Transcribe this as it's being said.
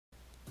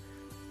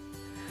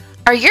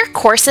Are your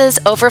courses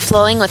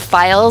overflowing with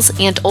files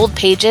and old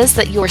pages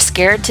that you are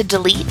scared to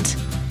delete?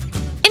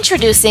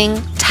 Introducing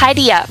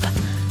TidyUP,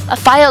 a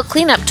file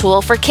cleanup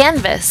tool for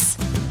Canvas.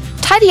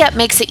 TidyUp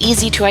makes it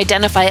easy to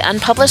identify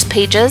unpublished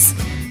pages,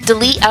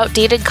 delete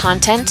outdated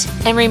content,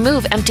 and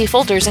remove empty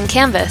folders in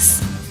Canvas.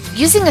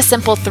 Using a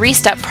simple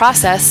 3-step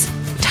process,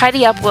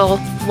 TidyUp will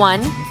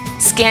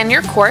 1. Scan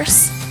your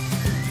course,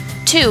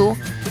 2.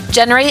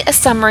 Generate a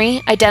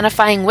summary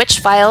identifying which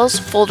files,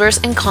 folders,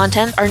 and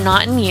content are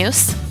not in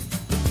use,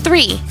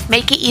 3.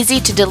 Make it easy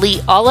to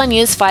delete all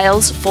unused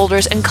files,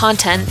 folders, and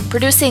content,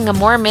 producing a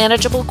more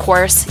manageable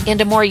course and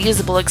a more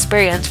usable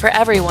experience for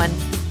everyone.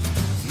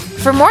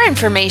 For more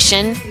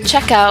information,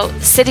 check out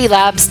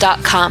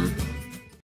CidiLabs.com.